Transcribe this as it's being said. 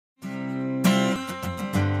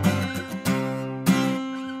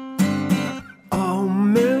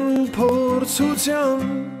Ցության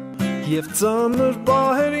եւ ծանր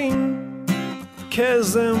պահերին քեզ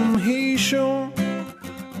եմ հիշում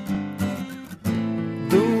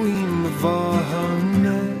դու իմ վահան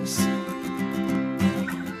ես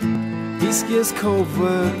իսկ ես քո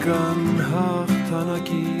վրկան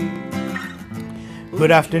հաղթանակի.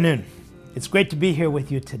 Good afternoon. It's great to be here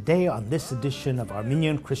with you today on this edition of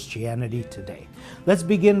Armenian Christianity Today. Let's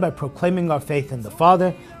begin by proclaiming our faith in the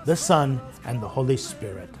Father, the Son, and the Holy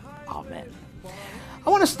Spirit. Amen. I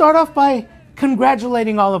want to start off by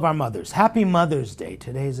congratulating all of our mothers. Happy Mother's Day.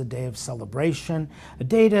 Today is a day of celebration, a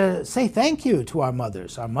day to say thank you to our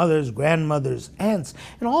mothers, grandmothers, aunts,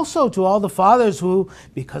 and also to all the fathers who,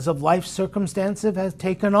 because of life circumstances, have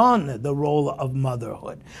taken on the role of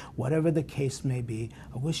motherhood. Whatever the case may be,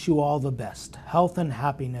 I wish you all the best, health and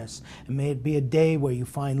happiness, and may it be a day where you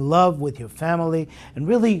find love with your family and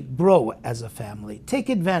really grow as a family. Take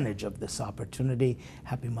advantage of this opportunity.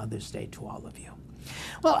 Happy Mother's Day to all of you.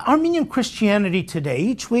 Well, Armenian Christianity Today,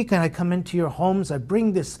 each week when I come into your homes, I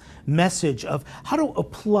bring this message of how to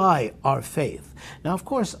apply our faith. Now, of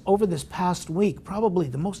course, over this past week, probably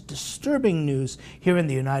the most disturbing news here in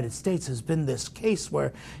the United States has been this case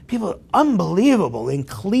where people, unbelievable, in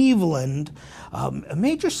Cleavland, a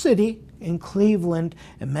major city in Cleveland,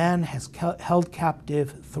 a man has held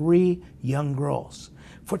captive 3 young girls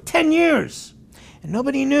for 10 years, and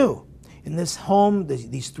nobody knew. In this home,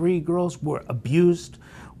 these 3 girls were abused,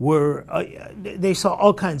 they saw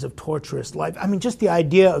all kinds of torturous life. I mean, just the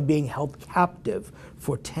idea of being held captive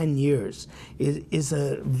for 10 years is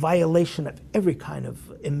a violation of every kind of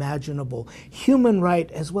imaginable human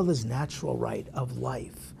right as well as natural right of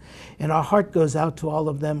life. And our heart goes out to all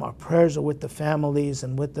of them. Our prayers are with the families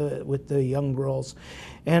and with the young girls.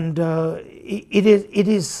 And it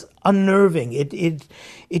is unnerving.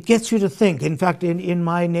 It gets you to think. In fact, in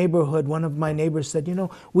my neighborhood, one of my neighbors said, you know,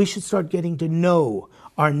 we should start getting to know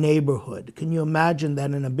our neighborhood. Can you imagine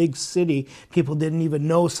that in a big city, people didn't even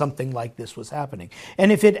know something like this was happening?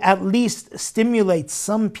 And if it at least stimulates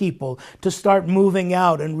some people to start moving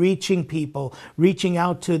out and reaching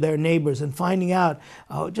out to their neighbors and finding out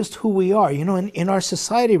just who we are. You know, in our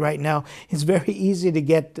society right now, it's very easy to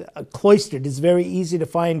get cloistered. It's very easy to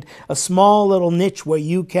find a small little niche where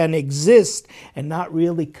you can exist and not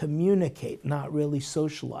really communicate, not really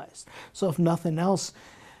socialize. So if nothing else,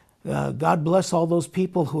 God bless all those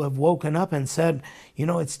people who have woken up and said, you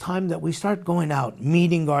know, it's time that we start going out,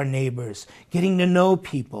 meeting our neighbors, getting to know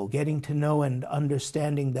people, getting to know and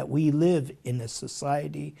understanding that we live in a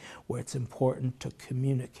society where it's important to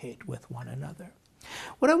communicate with one another.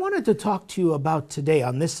 What I wanted to talk to you about today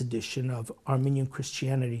on this edition of Armenian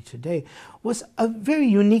Christianity Today was a very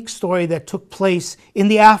unique story that took place in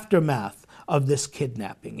the aftermath of this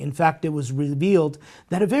kidnapping. In fact, it was revealed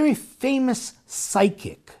that a very famous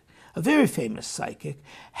psychic had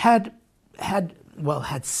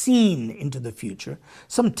seen into the future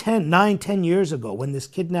some 10 years ago when this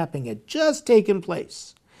kidnapping had just taken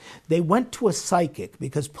place. They went to a psychic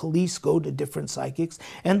because police go to different psychics,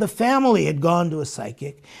 and the family had gone to a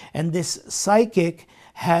psychic, and this psychic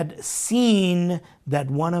had seen that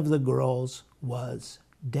one of the girls was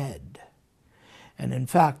dead. And in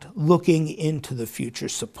fact, looking into the future,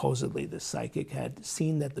 supposedly the psychic had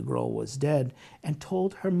seen that the girl was dead and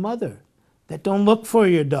told her mother that don't look for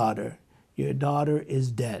your daughter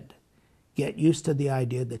is dead. Get used to the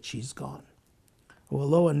idea that she's gone. Well,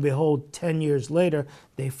 lo and behold, 10 years later,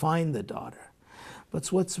 they find the daughter. But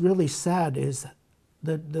what's really sad is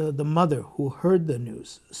the mother who heard the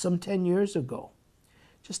news some 10 years ago,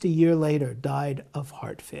 just a year later, died of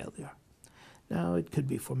heart failure. Now, it could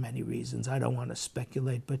be for many reasons. I don't want to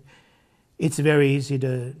speculate, but it's very easy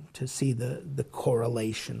to see the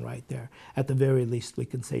correlation right there. At the very least, we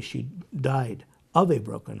can say she died of a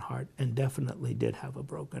broken heart and definitely did have a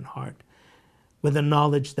broken heart, with the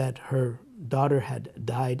knowledge that her daughter had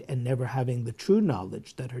died and never having the true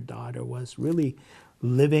knowledge that her daughter was really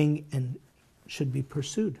living and should be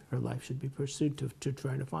pursued. Her life should be pursued to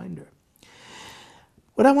try to find her.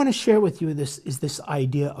 What I want to share with you is this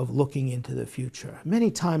idea of looking into the future. Many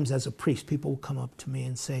times as a priest, people will come up to me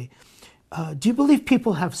and say, do you believe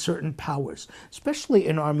people have certain powers, especially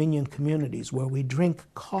in Armenian communities where we drink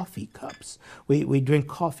coffee cups? We drink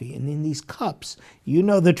coffee, and in these cups, you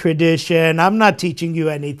know the tradition. I'm not teaching you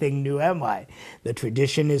anything new, am I? The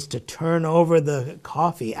tradition is to turn over the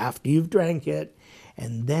coffee after you've drank it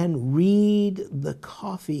and then read the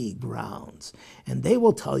coffee grounds, and they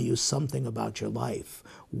will tell you something about your life,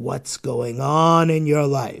 what's going on in your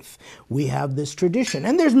life. We have this tradition,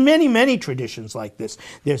 and there's many, many traditions like this.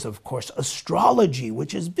 There's, of course, astrology,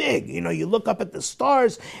 which is big. You know, you look up at the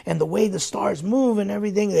stars, and the way the stars move and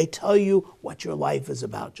everything, they tell you what your life is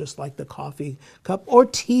about, just like the coffee cup or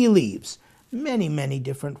tea leaves. Many, many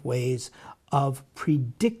different ways of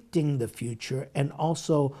predicting the future and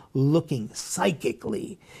also looking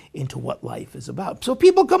psychically into what life is about. So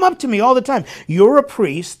people come up to me all the time. You're a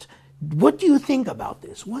priest. What do you think about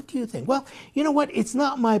this? What do you think? Well, you know what? It's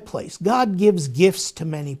not my place. God gives gifts to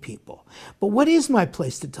many people. But what is my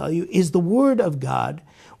place to tell you is the Word of God,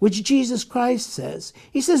 which Jesus Christ says.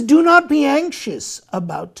 He says, do not be anxious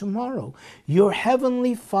about tomorrow. Your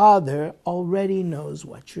heavenly Father already knows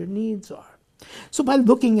what your needs are. So by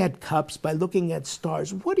looking at cups, by looking at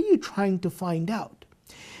stars, what are you trying to find out?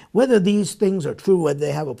 Whether these things are true, whether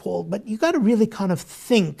they have a pole, but you got to really kind of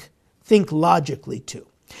think logically too.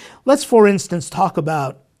 Let's, for instance, talk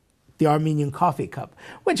about the Armenian coffee cup,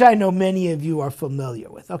 which I know many of you are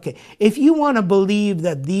familiar with. Okay, if you want to believe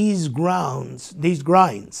that these grinds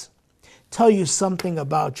tell you something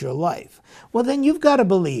about your life, well, then you've got to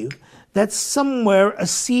believe that somewhere a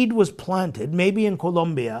seed was planted, maybe in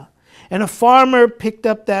Colombia, and a farmer picked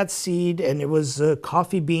up that seed, and it was a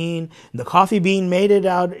coffee bean. And the coffee bean made it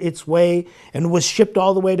out its way and was shipped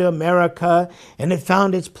all the way to America, and it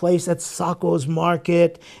found its place at Sacco's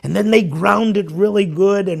market. And then they ground it really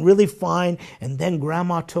good and really fine. And then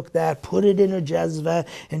Grandma took that, put it in a jezva,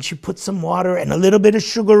 and she put some water and a little bit of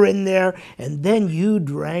sugar in there. And then you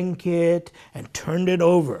drank it and turned it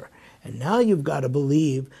over. And now you've got to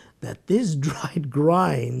believe that these dried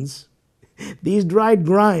grinds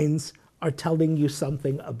are telling you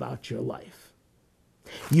something about your life.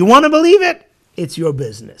 You want to believe it? It's your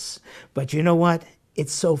business. But you know what?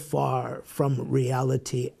 It's so far from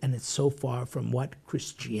reality, and it's so far from what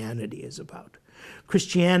Christianity is about.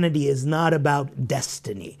 Christianity is not about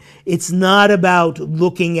destiny. It's not about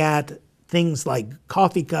looking at things like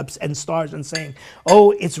coffee cups and stars and saying,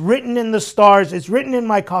 oh, it's written in the stars, it's written in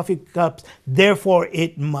my coffee cups, therefore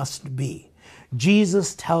it must be.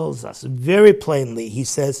 Jesus tells us very plainly, he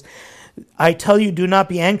says, I tell you, do not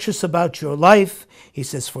be anxious about your life. He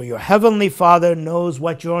says, for your heavenly Father knows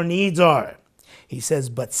what your needs are. He says,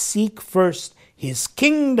 but seek first his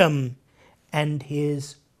kingdom and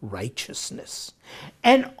his righteousness,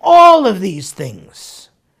 and all of these things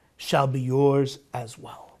shall be yours as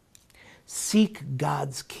well. Seek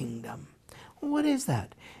God's kingdom. What is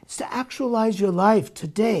that? It's to actualize your life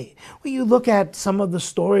today. When you look at some of the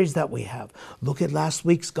stories that we have, look at last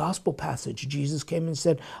week's gospel passage. Jesus came and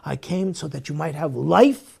said, I came so that you might have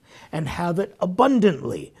life and have it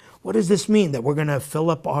abundantly. What does this mean? That we're going to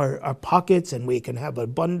fill up our pockets and we can have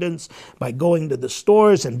abundance by going to the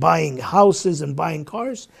stores and buying houses and buying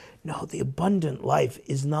cars? No, the abundant life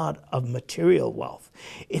is not of material wealth.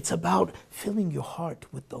 It's about filling your heart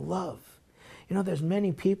with the love. You know, there's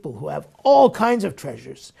many people who have all kinds of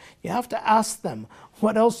treasures. You have to ask them,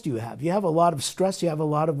 what else do you have? You have a lot of stress, you have a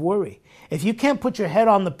lot of worry. If you can't put your head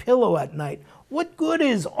on the pillow at night, what good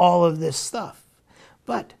is all of this stuff?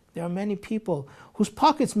 But there are many people whose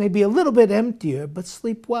pockets may be a little bit emptier, but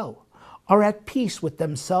sleep well, are at peace with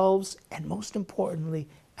themselves, and most importantly,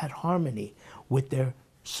 at harmony with their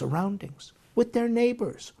surroundings, with their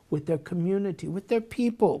neighbors, with their community, with their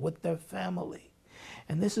people, with their family.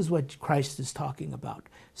 And this is what Christ is talking about.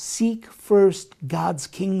 Seek first God's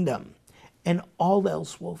kingdom, and all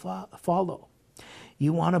else will follow.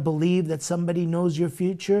 You want to believe that somebody knows your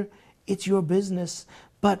future? It's your business.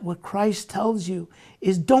 But what Christ tells you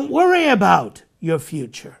is don't worry about your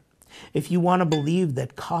future. If you want to believe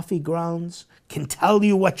that coffee grounds can tell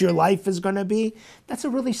you what your life is going to be, that's a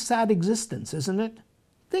really sad existence, isn't it?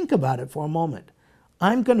 Think about it for a moment.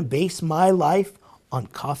 I'm going to base my life on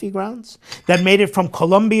coffee grounds that made it from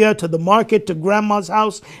Colombia to the market to Grandma's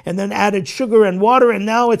house and then added sugar and water, and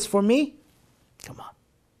now it's for me? Come on.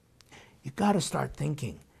 You got to start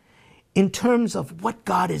thinking in terms of what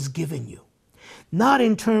God has given you, not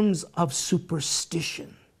in terms of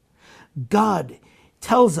superstition. God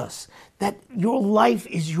tells us that your life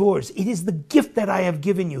is yours. It is the gift that I have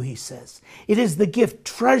given you, he says. It is the gift.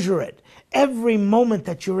 Treasure it. Every moment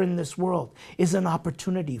that you're in this world is an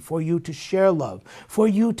opportunity for you to share love, for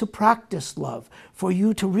you to practice love, for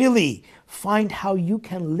you to really find how you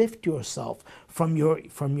can lift yourself from your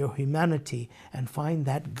humanity and find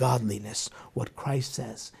that godliness. What Christ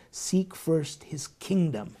says, seek first his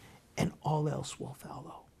kingdom and all else will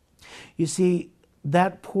follow. You see,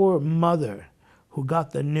 that poor mother who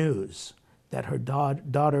got the news that her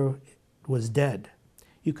daughter was dead,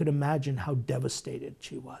 you could imagine how devastated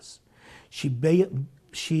she was.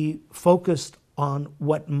 She focused on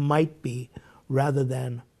what might be rather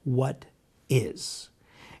than what is.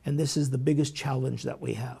 And this is the biggest challenge that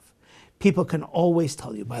we have. People can always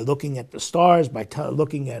tell you by looking at the stars, by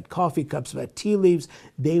looking at coffee cups, by tea leaves,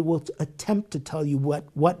 they will attempt to tell you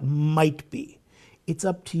what might be. It's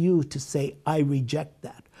up to you to say, I reject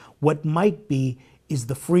that. What might be is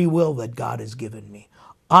the free will that God has given me.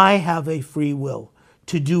 I have a free will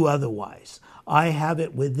to do otherwise. I have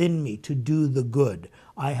it within me to do the good.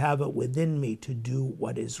 I have it within me to do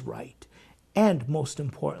what is right. And most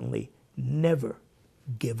importantly, never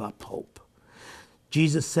give up hope.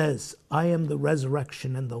 Jesus says, I am the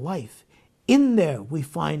resurrection and the life. In there we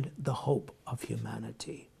find the hope of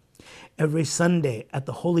humanity. Every Sunday at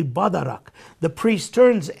the Holy Badarak, the priest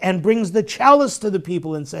turns and brings the chalice to the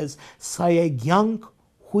people and says, Sayegyank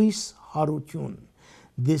huis harutun.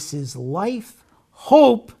 This is life,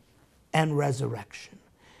 hope, and resurrection.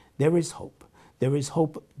 There is hope. There is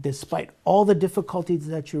hope despite all the difficulties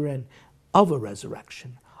that you're in, of a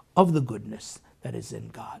resurrection, of the goodness that is in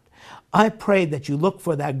God. I pray that you look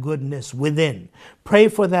for that goodness within. Pray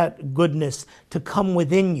for that goodness to come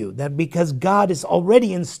within you, that because God has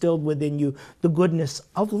already instilled within you the goodness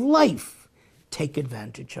of life, take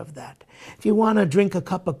advantage of that. If you want to drink a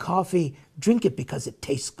cup of coffee, drink it because it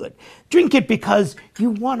tastes good. Drink it because you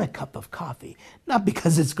want a cup of coffee, not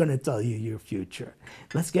because it's going to tell you your future.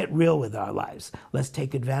 Let's get real with our lives. Let's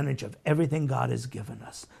take advantage of everything God has given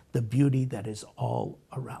us, the beauty that is all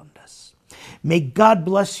around us. May God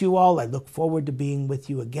bless you all. I look forward to being with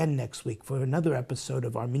you again next week for another episode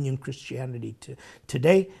of Armenian Christianity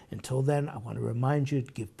Today. Until then, I want to remind you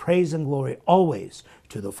to give praise and glory always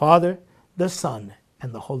to the Father, the Son,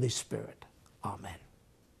 and the Holy Spirit. Amen.